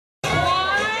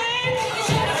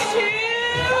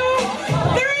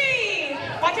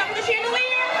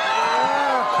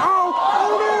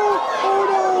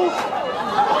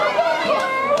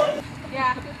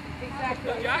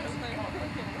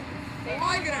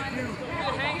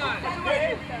Hang on.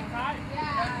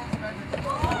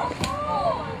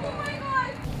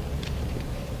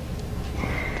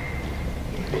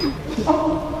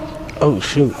 Oh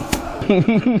shoot.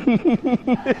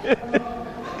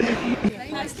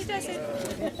 Nicely does it.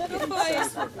 Good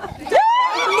boys. No!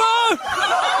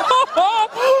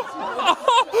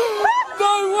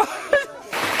 No way!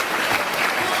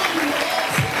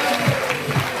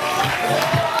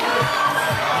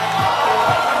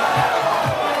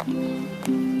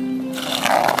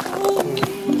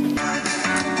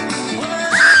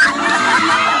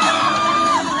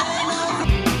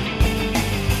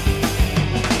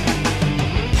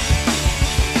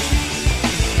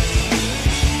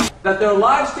 That their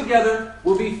lives together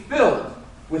will be filled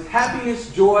with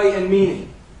happiness, joy, and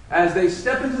meaning as they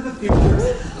step into the future.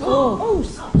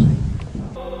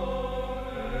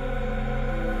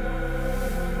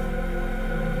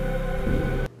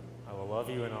 I will love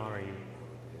you and honor you.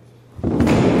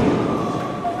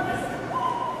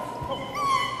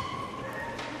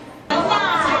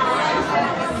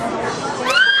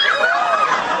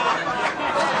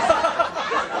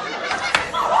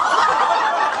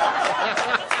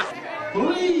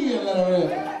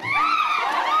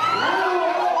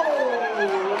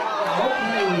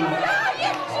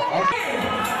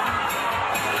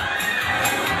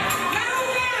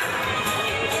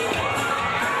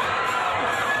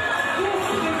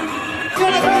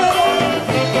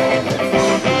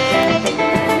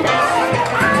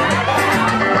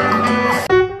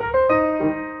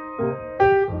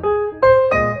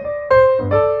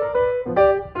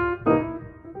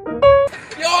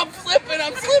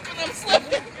 I'm slipping.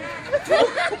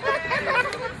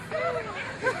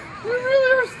 We really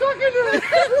are stuck in it.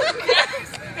 Yes,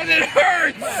 and it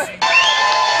hurts.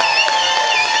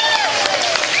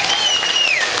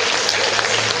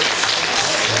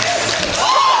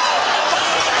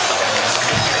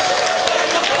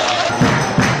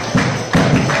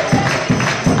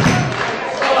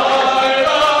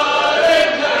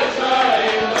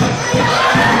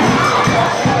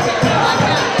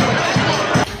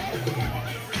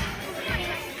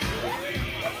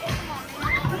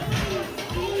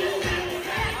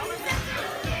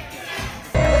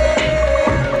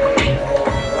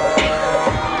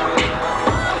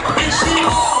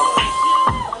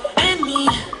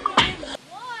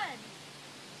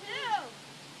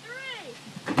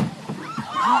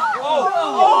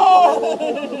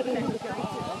 Oh!